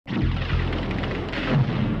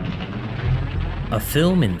A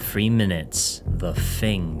film in 3 minutes, The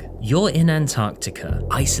Thing. You're in Antarctica,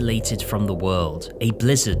 isolated from the world. A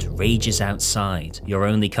blizzard rages outside. Your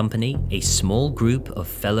only company? A small group of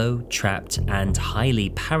fellow, trapped, and highly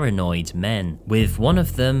paranoid men, with one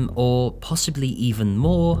of them, or possibly even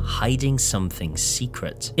more, hiding something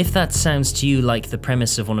secret. If that sounds to you like the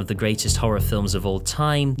premise of one of the greatest horror films of all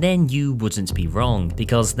time, then you wouldn't be wrong,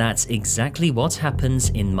 because that's exactly what happens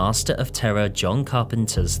in Master of Terror John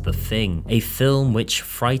Carpenter's The Thing, a film which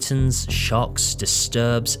frightens, shocks,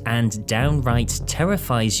 disturbs, and downright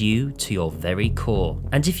terrifies you to your very core.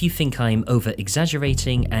 And if you think I'm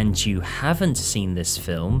over-exaggerating and you haven't seen this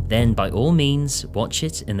film, then by all means watch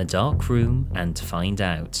it in a dark room and find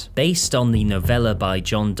out. Based on the novella by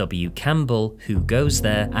John W. Campbell, Who Goes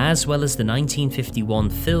There, as well as the 1951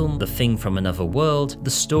 film The Thing from Another World, the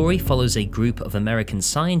story follows a group of American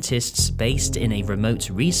scientists based in a remote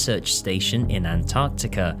research station in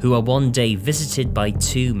Antarctica, who are one day visited by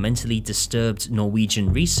two mentally disturbed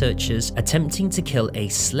Norwegian researchers attempting to kill a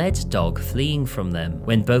sled dog fleeing from them.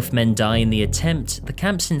 When both men die in the attempt, the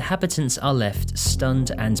camp's inhabitants are left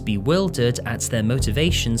stunned and bewildered at their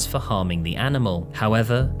motivations for harming the animal.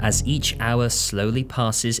 However, as each hour slowly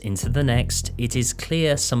passes into the next, it is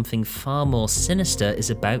clear something far more sinister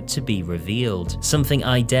is about to be revealed. Something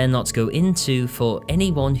I dare not go into for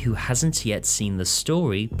anyone who hasn't yet seen the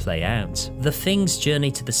story play out. The Thing's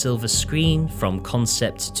journey to the silver screen, from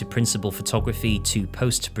concept to principal photography to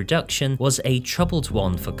post-production, was a troubled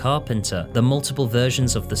one for Carpenter. The multiple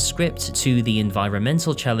versions of the script, to the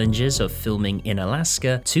environmental challenges of filming in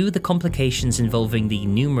Alaska, to the complications involving the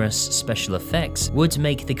numerous special effects, would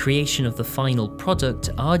make the creation of the final product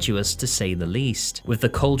arduous to say the least. With the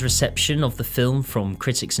cold reception of the film from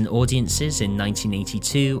critics and audiences in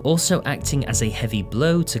 1982 also acting as a heavy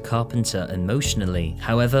blow to Carpenter emotionally.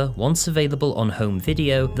 However, once available on home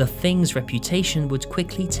video, The Thing's reputation would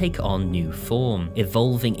quickly take on new form,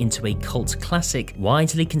 evolving into a cult classic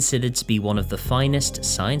widely considered to be one of the finest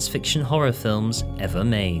science fiction horror films ever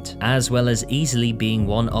made, as well as easily being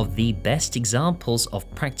one of the best examples of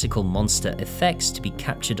practical monster effects to be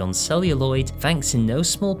captured on celluloid, thanks in no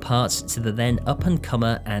small part to the then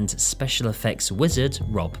up-and-comer and special effects wizard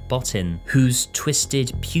Rob Bottin, whose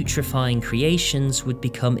twisted, putrefying creations would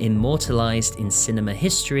become immortalized in cinema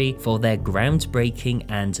history for their groundbreaking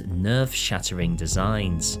and nerve-shattering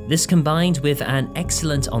designs. This, combined with an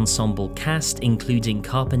excellent ensemble cast including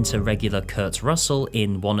Carpenter regular Kurt Russell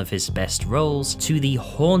in one of his best roles, to the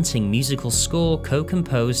haunting musical score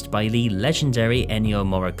co-composed by the legendary Ennio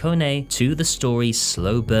Morricone, to the story's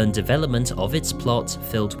slow burn development of its plot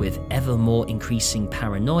filled with ever more increasing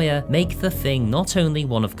paranoia, make The Thing not only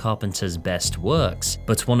one of Carpenter's best works,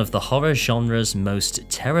 but one of the horror genre's most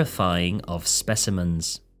terrifying of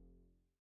specimens.